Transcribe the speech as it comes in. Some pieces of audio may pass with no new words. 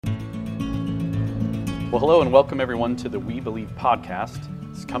Well, hello and welcome everyone to the We Believe podcast.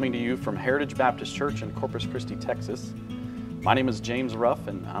 It's coming to you from Heritage Baptist Church in Corpus Christi, Texas. My name is James Ruff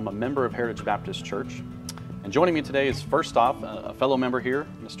and I'm a member of Heritage Baptist Church. And joining me today is first off a fellow member here,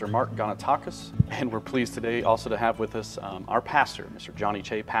 Mr. Mark Gonatakis. And we're pleased today also to have with us our pastor, Mr. Johnny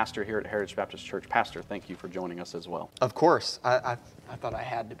Che, pastor here at Heritage Baptist Church. Pastor, thank you for joining us as well. Of course. I thought I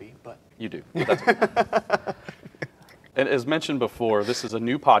had to be, but... You do. That's okay. And as mentioned before, this is a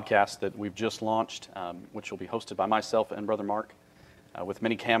new podcast that we've just launched, which will be hosted by myself and Brother Mark, with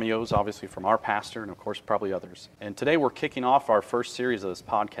many cameos, obviously, from our pastor and, of course, probably others. And today we're kicking off our first series of this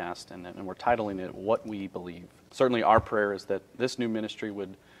podcast, and we're titling it, What We Believe. Certainly our prayer is that this new ministry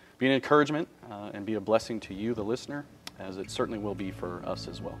would be an encouragement and be a blessing to you, the listener, as it certainly will be for us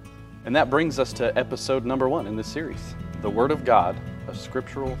as well. And that brings us to episode number 1 in this series, The Word of God, a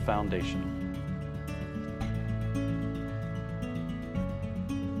Scriptural Foundation.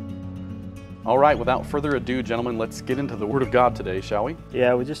 All right, without further ado, gentlemen, let's get into the Word of God today, shall we?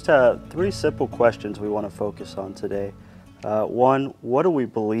 Yeah, we just have 3 simple questions we want to focus on today. 1, what do we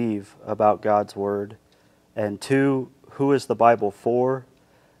believe about God's Word? And 2, who is the Bible for?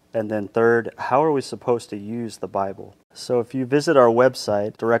 And then 3rd, how are we supposed to use the Bible? So if you visit our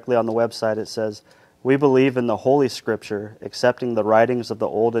website, directly on the website it says, we believe in the Holy Scripture, accepting the writings of the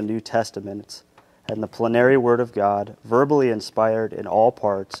Old and New Testaments, and the plenary Word of God, verbally inspired in all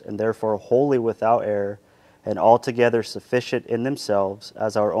parts, and therefore wholly without error, and altogether sufficient in themselves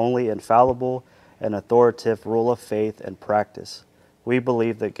as our only infallible and authoritative rule of faith and practice. We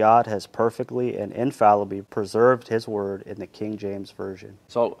believe that God has perfectly and infallibly preserved His Word in the King James Version.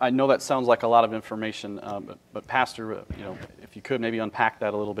 So I know that sounds like a lot of information, but Pastor, if you could maybe unpack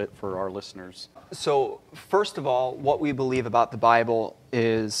that a little bit for our listeners. So, first of all, what we believe about the Bible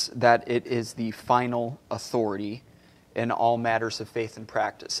is that it is the final authority in all matters of faith and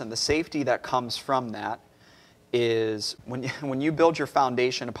practice. And the safety that comes from that is when you build your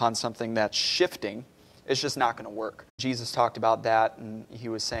foundation upon something that's shifting, it's just not going to work. Jesus talked about that, and he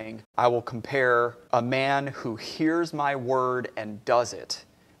was saying, I will compare a man who hears my word and does it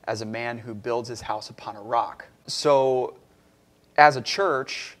as a man who builds his house upon a rock. So, as a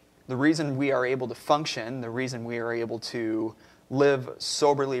church, the reason we are able to function, the reason we are able to live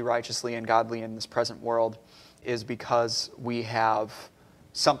soberly, righteously, and godly in this present world is because we have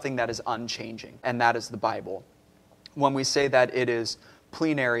something that is unchanging, and that is the Bible. When we say that it is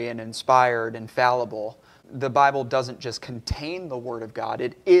plenary and inspired and fallible, the Bible doesn't just contain the Word of God,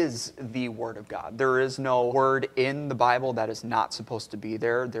 it is the Word of God. There is no word in the Bible that is not supposed to be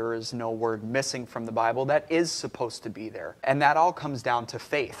there. There is no word missing from the Bible that is supposed to be there. And that all comes down to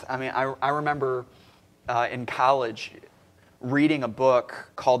faith. I mean, I remember in college reading a book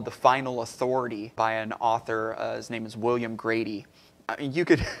called The Final Authority by an author, his name is William Grady. I mean, you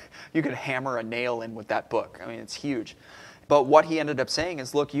could hammer a nail in with that book. I mean, it's huge. But what he ended up saying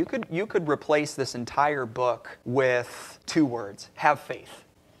is, look, you could replace this entire book with 2 words, have faith.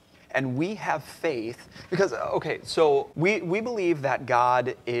 And we have faith because, so we believe that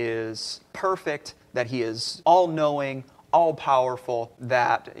God is perfect, that He is all-knowing, all-powerful,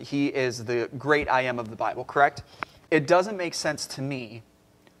 that He is the great I am of the Bible, correct? It doesn't make sense to me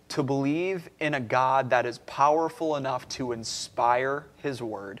to believe in a God that is powerful enough to inspire His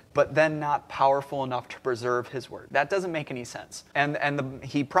Word, but then not powerful enough to preserve His Word. That doesn't make any sense. And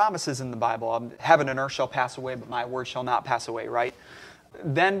He promises in the Bible, heaven and earth shall pass away, but my word shall not pass away, right?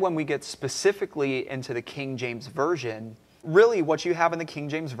 Then when we get specifically into the King James Version, really what you have in the King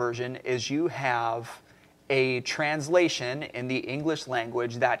James Version is you have a translation in the English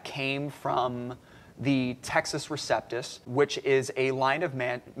language that came from the Textus Receptus, which is a line of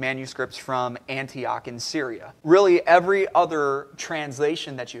manuscripts from Antioch in Syria. Really, every other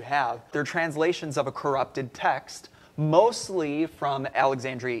translation that you have, they're translations of a corrupted text, mostly from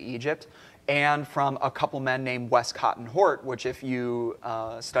Alexandria, Egypt, and from a couple men named Westcott and Hort, which if you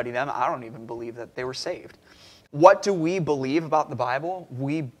study them, I don't even believe that they were saved. What do we believe about the Bible?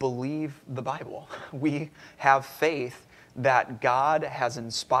 We believe the Bible. We have faith that God has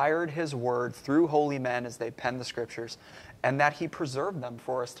inspired His Word through holy men as they pen the Scriptures, and that He preserved them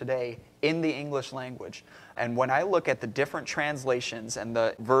for us today in the English language. And when I look at the different translations and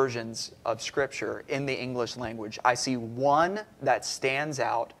the versions of Scripture in the English language, I see one that stands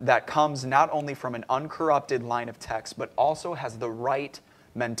out that comes not only from an uncorrupted line of text, but also has the right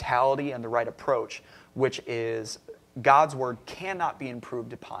mentality and the right approach, which is God's Word cannot be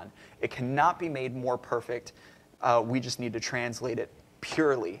improved upon. It cannot be made more perfect. We just need to translate it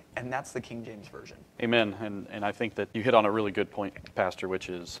purely, and that's the King James Version. Amen. And I think that you hit on a really good point, Pastor, which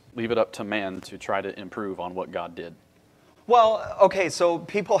is leave it up to man to try to improve on what God did. Well, okay, so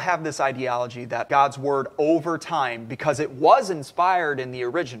people have this ideology that God's Word over time, because it was inspired in the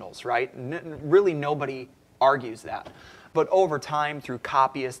originals, right? Really nobody argues that. But over time, through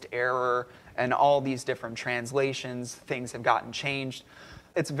copyist error and all these different translations, things have gotten changed.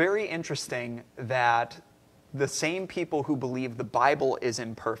 It's very interesting that the same people who believe the Bible is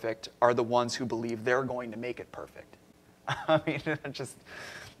imperfect are the ones who believe they're going to make it perfect. I mean, just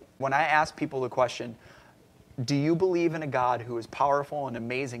when I ask people the question, do you believe in a God who is powerful and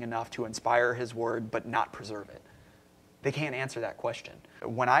amazing enough to inspire His Word but not preserve it? They can't answer that question.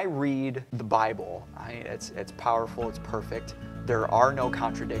 When I read the Bible, it's powerful, it's perfect. There are no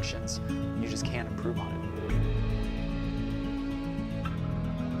contradictions. You just can't improve on it.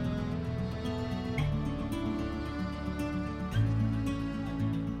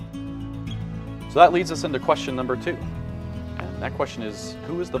 So that leads us into question number 2. And that question is,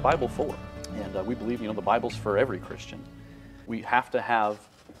 who is the Bible for? And we believe, the Bible's for every Christian. We have to have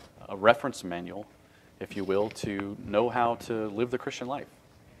a reference manual, if you will, to know how to live the Christian life.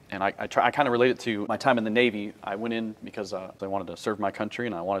 And I kind of relate it to my time in the Navy. I went in because I wanted to serve my country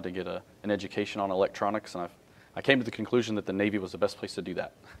and I wanted to get an education on electronics. And I came to the conclusion that the Navy was the best place to do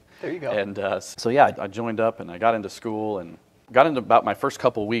that. There you go. And so yeah, I joined up and I got into school and got into about my first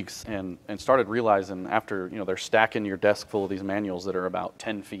couple weeks and started realizing after, they're stacking your desk full of these manuals that are about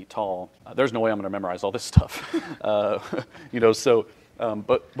 10 feet tall. There's no way I'm going to memorize all this stuff. But one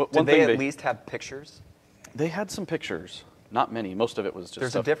Did thing they at least have pictures? They had some pictures. Not many. Most of it was just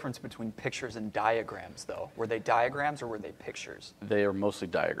There's stuff. a difference between pictures and diagrams, though. Were they diagrams or were they pictures? They are mostly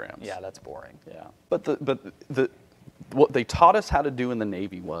diagrams. Yeah, that's boring. Yeah. But what they taught us how to do in the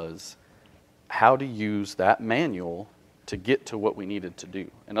Navy was how to use that manual to get to what we needed to do.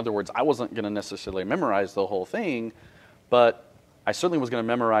 In other words, I wasn't going to necessarily memorize the whole thing, but I certainly was going to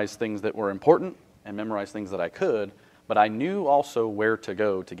memorize things that were important and memorize things that I could, but I knew also where to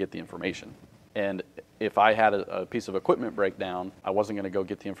go to get the information. And if I had a piece of equipment break down, I wasn't going to go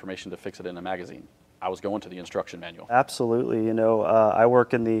get the information to fix it in a magazine. I was going to the instruction manual. Absolutely. I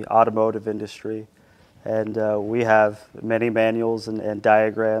work in the automotive industry, and we have many manuals and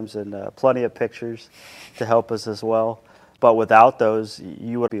diagrams and plenty of pictures to help us as well. But without those,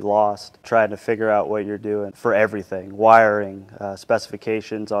 you would be lost trying to figure out what you're doing for everything, wiring,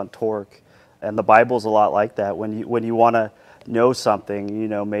 specifications on torque. And the Bible's a lot like that. When you want to know something,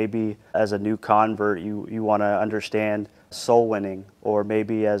 maybe as a new convert, you want to understand soul winning, or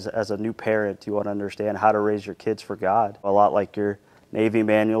maybe as a new parent, you want to understand how to raise your kids for God. A lot like your Navy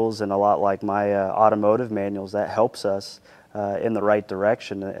manuals and a lot like my automotive manuals, that helps us in the right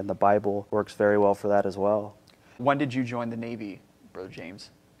direction, and the Bible works very well for that as well. When did you join the Navy, Brother James?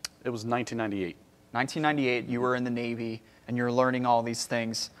 It was 1998. 1998, you were in the Navy, and you're learning all these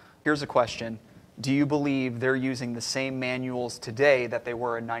things. Here's a question. Do you believe they're using the same manuals today that they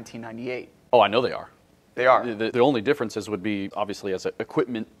were in 1998? Oh, I know they are. They are. The only differences would be, obviously, as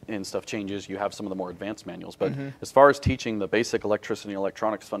equipment and stuff changes, you have some of the more advanced manuals. But as far as teaching the basic electricity and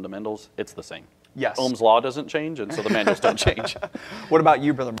electronics fundamentals, it's the same. Yes. Ohm's law doesn't change, and so the manuals don't change. What about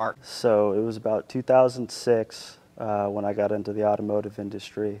you, Brother Mark? So it was about 2006 when I got into the automotive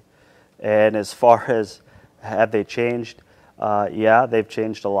industry. And as far as have they changed, yeah, they've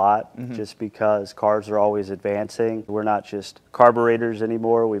changed a lot, just because cars are always advancing. We're not just carburetors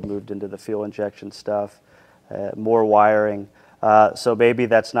anymore. We've moved into the fuel injection stuff, more wiring. So maybe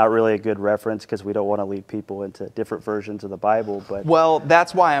that's not really a good reference because we don't want to lead people into different versions of the Bible. But well,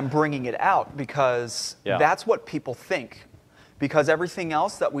 that's why I'm bringing it out, because that's what people think. Because everything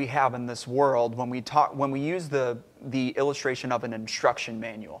else that we have in this world, when we use the illustration of an instruction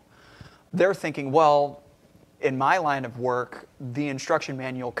manual, they're thinking, well, in my line of work, the instruction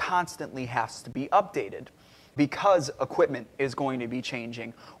manual constantly has to be updated because equipment is going to be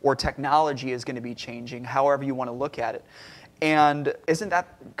changing or technology is going to be changing, however you want to look at it. And isn't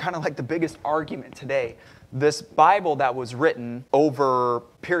that kind of like the biggest argument today? This Bible that was written over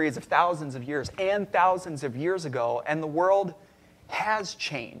periods of thousands of years and thousands of years ago, and the world has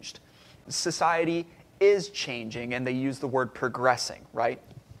changed. Society is changing, and they use the word progressing, right?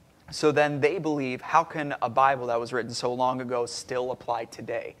 So then they believe, how can a Bible that was written so long ago still apply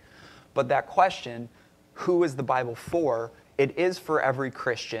today? But that question, who is the Bible for? It is for every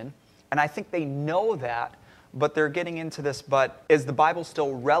Christian. And I think they know that, but they're getting into this, but is the Bible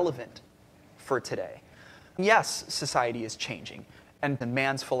still relevant for today? Yes, society is changing. And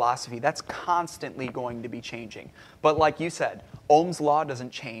man's philosophy, that's constantly going to be changing. But like you said, Ohm's law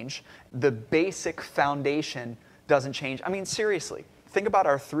doesn't change. The basic foundation doesn't change. I mean, seriously. Think about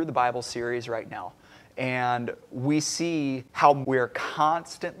our Through the Bible series right now, and we see how we're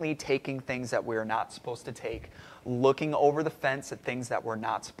constantly taking things that we're not supposed to take, looking over the fence at things that we're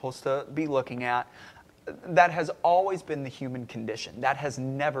not supposed to be looking at. That has always been the human condition. That has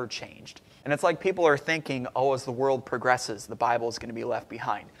never changed. And it's like people are thinking, oh, as the world progresses, the Bible is going to be left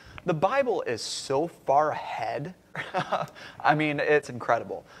behind. The Bible is so far ahead. I mean, it's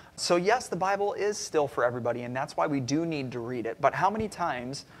incredible. So yes, the Bible is still for everybody, and that's why we do need to read it. But how many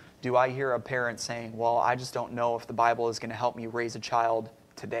times do I hear a parent saying, well, I just don't know if the Bible is going to help me raise a child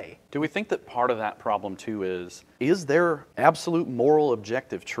today? Do we think that part of that problem too is there absolute moral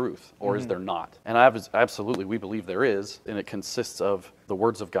objective truth, or is there not? And absolutely, we believe there is, and it consists of the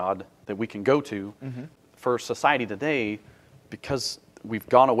words of God that we can go to for society today, because we've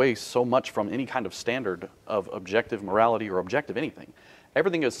gone away so much from any kind of standard of objective morality or objective anything.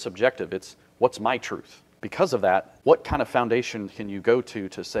 Everything is subjective. It's what's my truth. Because of that, what kind of foundation can you go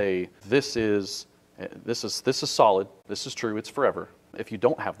to say this is solid, this is true, it's forever, if you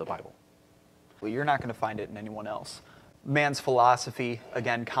don't have the Bible? Well, you're not going to find it in anyone else. Man's philosophy,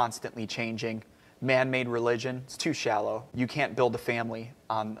 again, constantly changing. Man-made religion, it's too shallow. You can't build a family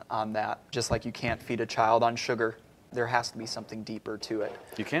on that, just like you can't feed a child on sugar. There has to be something deeper to it.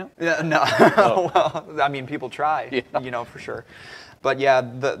 You can't? Yeah, no. Oh. Well, I mean, people try, for sure. But yeah,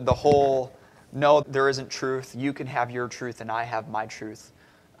 the whole, no, there isn't truth. You can have your truth and I have my truth.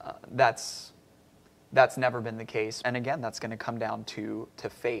 That's never been the case. And again, that's going to come down to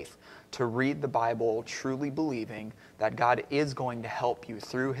faith. To read the Bible truly believing that God is going to help you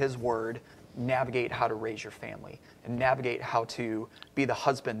through His Word navigate how to raise your family and navigate how to be the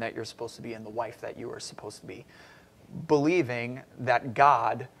husband that you're supposed to be and the wife that you are supposed to be. Believing that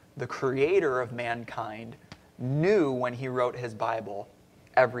God, the creator of mankind, knew when He wrote His Bible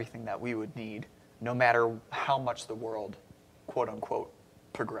everything that we would need, no matter how much the world, quote unquote,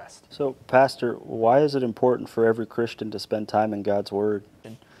 progressed. So, Pastor, why is it important for every Christian to spend time in God's Word?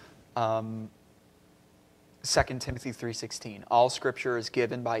 2 Timothy 3:16, all Scripture is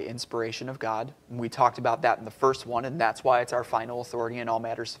given by inspiration of God. And we talked about that in the first one, and that's why it's our final authority in all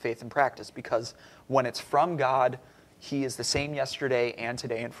matters of faith and practice, because when it's from God, He is the same yesterday and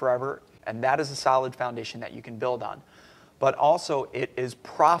today and forever, and that is a solid foundation that you can build on. But also, it is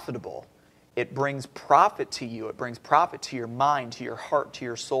profitable. It brings profit to you. It brings profit to your mind, to your heart, to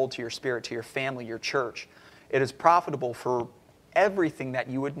your soul, to your spirit, to your family, your church. It is profitable for everything that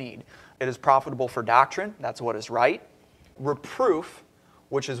you would need. It is profitable for doctrine, that's what is right. Reproof,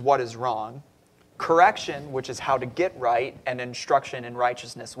 which is what is wrong. Correction, which is how to get right. And instruction in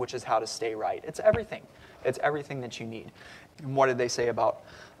righteousness, which is how to stay right. It's everything. It's everything that you need. And what did they say about,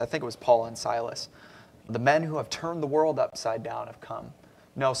 I think it was Paul and Silas, the men who have turned the world upside down have come.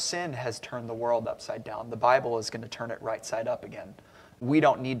 No, sin has turned the world upside down. The Bible is going to turn it right side up again. We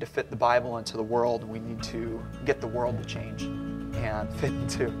don't need to fit the Bible into the world. We need to get the world to change and fit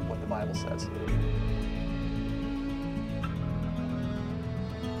into what the Bible says.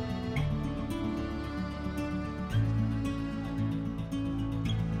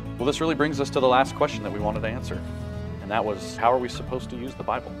 Well, this really brings us to the last question that we wanted to answer, and that was, how are we supposed to use the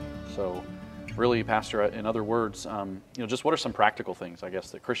Bible? So really, Pastor, in other words, just what are some practical things, I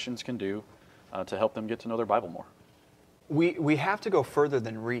guess, that Christians can do to help them get to know their Bible more? We have to go further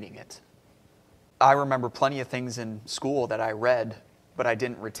than reading it. I remember plenty of things in school that I read, but I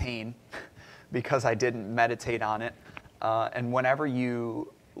didn't retain because I didn't meditate on it. And whenever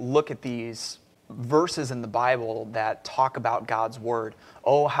you look at these verses in the Bible that talk about God's Word,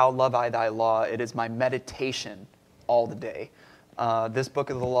 oh, how love I thy law, it is my meditation all the day. This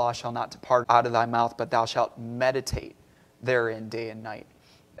book of the law shall not depart out of thy mouth, but thou shalt meditate therein day and night.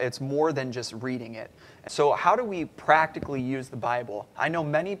 It's more than just reading it. So how do we practically use the Bible? I know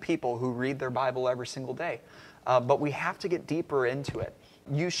many people who read their Bible every single day, but we have to get deeper into it.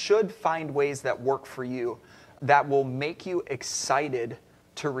 You should find ways that work for you that will make you excited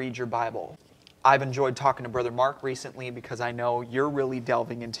to read your Bible. I've enjoyed talking to Brother Mark recently because I know you're really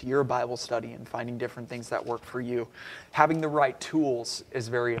delving into your Bible study and finding different things that work for you. Having the right tools is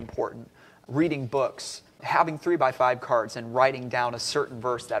very important. Reading books, having 3x5 cards and writing down a certain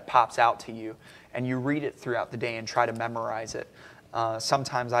verse that pops out to you, and you read it throughout the day and try to memorize it.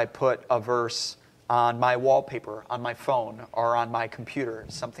 Sometimes I put a verse on my wallpaper, on my phone, or on my computer,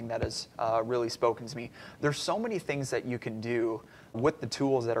 something that has really spoken to me. There's so many things that you can do with the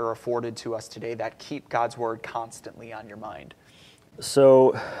tools that are afforded to us today that keep God's Word constantly on your mind.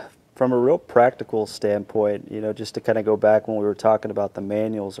 So, from a real practical standpoint, just to kind of go back when we were talking about the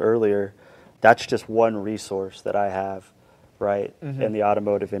manuals earlier, that's just one resource that I have, right, in the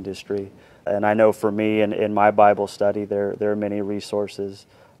automotive industry. And I know for me, in my Bible study, there are many resources.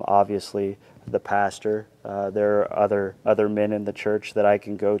 Obviously, the pastor, there are other men in the church that I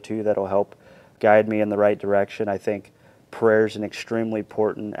can go to that'll help guide me in the right direction. I think prayer is an extremely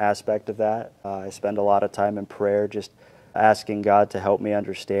important aspect of that. I spend a lot of time in prayer just asking God to help me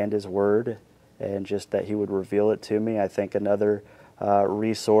understand His Word and just that He would reveal it to me. I think another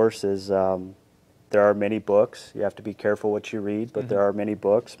resource is there are many books. You have to be careful what you read, but there are many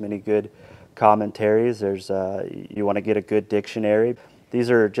books, many good commentaries. There's you want to get a good dictionary. These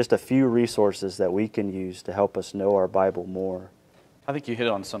are just a few resources that we can use to help us know our Bible more. I think you hit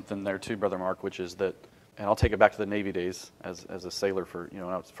on something there too, Brother Mark, which is that, and I'll take it back to the Navy days as a sailor for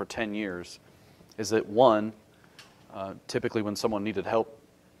for 10 years, is that one, typically when someone needed help,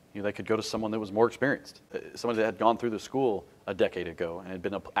 they could go to someone that was more experienced, somebody that had gone through the school a decade ago and had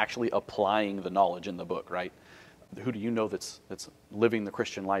been actually applying the knowledge in the book, right? Who do you know that's living the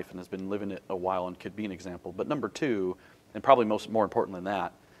Christian life and has been living it a while and could be an example? But number two, and probably more important than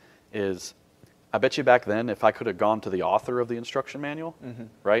that, is I bet you back then if I could have gone to the author of the instruction manual,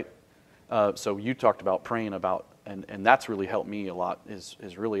 right? So you talked about praying about, and that's really helped me a lot, is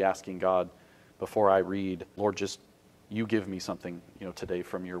really asking God before I read, Lord, just you give me something today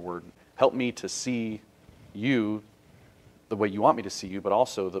from your word. Help me to see you the way you want me to see you, but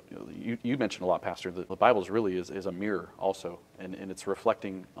also you mentioned a lot, Pastor, that the Bible really is a mirror also, and it's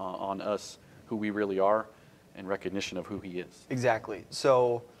reflecting on us who we really are and recognition of who He is. Exactly.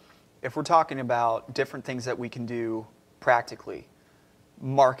 So if we're talking about different things that we can do practically,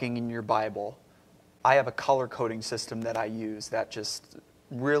 marking in your Bible, I have a color coding system that I use that just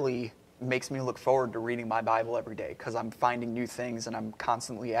really makes me look forward to reading my Bible every day because I'm finding new things and I'm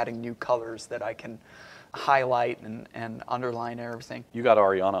constantly adding new colors that I can highlight and underline everything. You got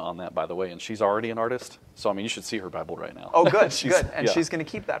Ariana on that, by the way, and she's already an artist. So, I mean, you should see her Bible right now. Oh, good, good. And she's going to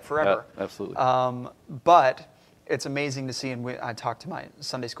keep that forever. Absolutely. But it's amazing to see, and I talked to my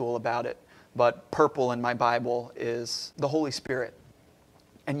Sunday school about it, but purple in my Bible is the Holy Spirit.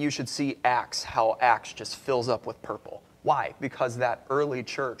 And you should see Acts, how Acts just fills up with purple. Why? Because that early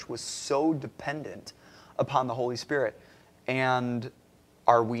church was so dependent upon the Holy Spirit. And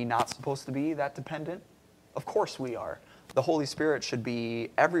are we not supposed to be that dependent? Of course we are. The Holy Spirit should be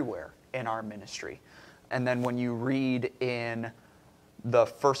everywhere in our ministry. And then when you read in the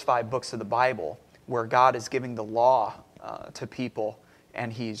first 5 books of the Bible, where God is giving the law to people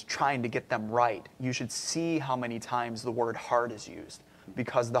and He's trying to get them right, you should see how many times the word heart is used,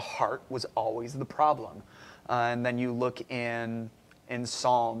 because the heart was always the problem. And then you look in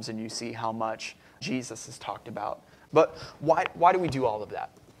Psalms and you see how much Jesus is talked about. But why do we do all of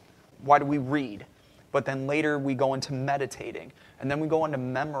that? Why do we read? But then later we go into meditating, and then we go into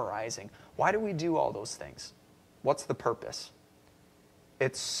memorizing. Why do we do all those things? What's the purpose?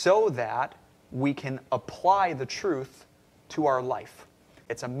 It's so that we can apply the truth to our life.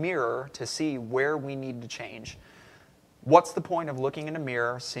 It's a mirror to see where we need to change. What's the point of looking in a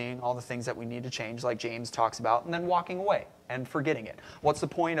mirror, seeing all the things that we need to change, like James talks about, and then walking away and forgetting it? What's the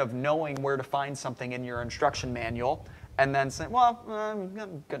point of knowing where to find something in your instruction manual and then saying, well, I'm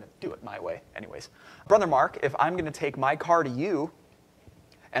going to do it my way anyways? Brother Mark, if I'm going to take my car to you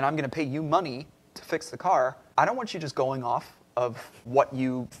and I'm going to pay you money to fix the car, I don't want you just going off of what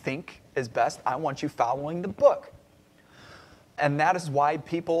you think is best. I want you following the book. And that is why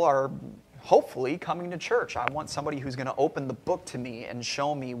people are hopefully coming to church. I want somebody who's going to open the book to me and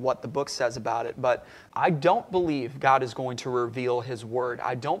show me what the book says about it. But I don't believe God is going to reveal His Word.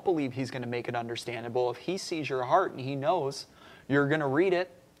 I don't believe He's going to make it understandable. If He sees your heart and He knows you're going to read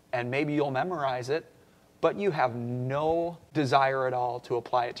it and maybe you'll memorize it, but you have no desire at all to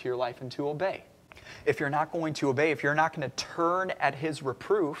apply it to your life and to obey. If you're not going to obey, if you're not going to turn at His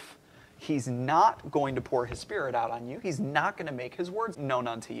reproof, He's not going to pour His Spirit out on you. He's not going to make His words known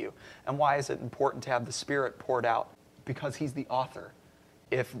unto you. And why is it important to have the Spirit poured out? Because He's the author.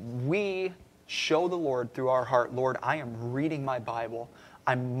 If we show the Lord through our heart, Lord, I am reading my Bible,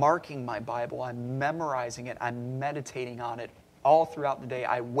 I'm marking my Bible, I'm memorizing it, I'm meditating on it all throughout the day.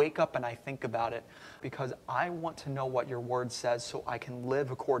 I wake up and I think about it because I want to know what your word says so I can live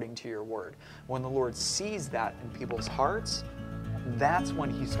according to your word. When the Lord sees that in people's hearts, that's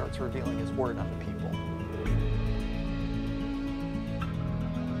when He starts revealing His word unto people.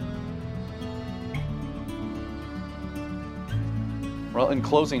 Well, in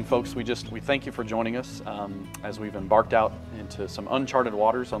closing, folks, we thank you for joining us as we've embarked out into some uncharted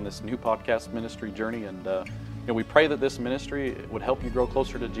waters on this new podcast ministry journey. And we pray that this ministry would help you grow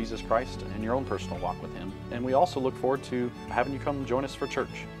closer to Jesus Christ in your own personal walk with Him. And we also look forward to having you come join us for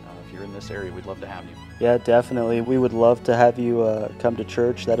church. If you're in this area, we'd love to have you. Yeah, definitely. We would love to have you come to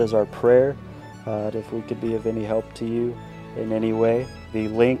church. That is our prayer. If we could be of any help to you in any way, the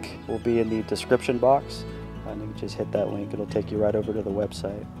link will be in the description box. And you can just hit that link. It'll take you right over to the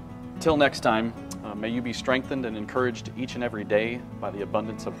website. Till next time, may you be strengthened and encouraged each and every day by the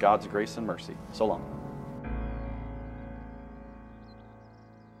abundance of God's grace and mercy. So long.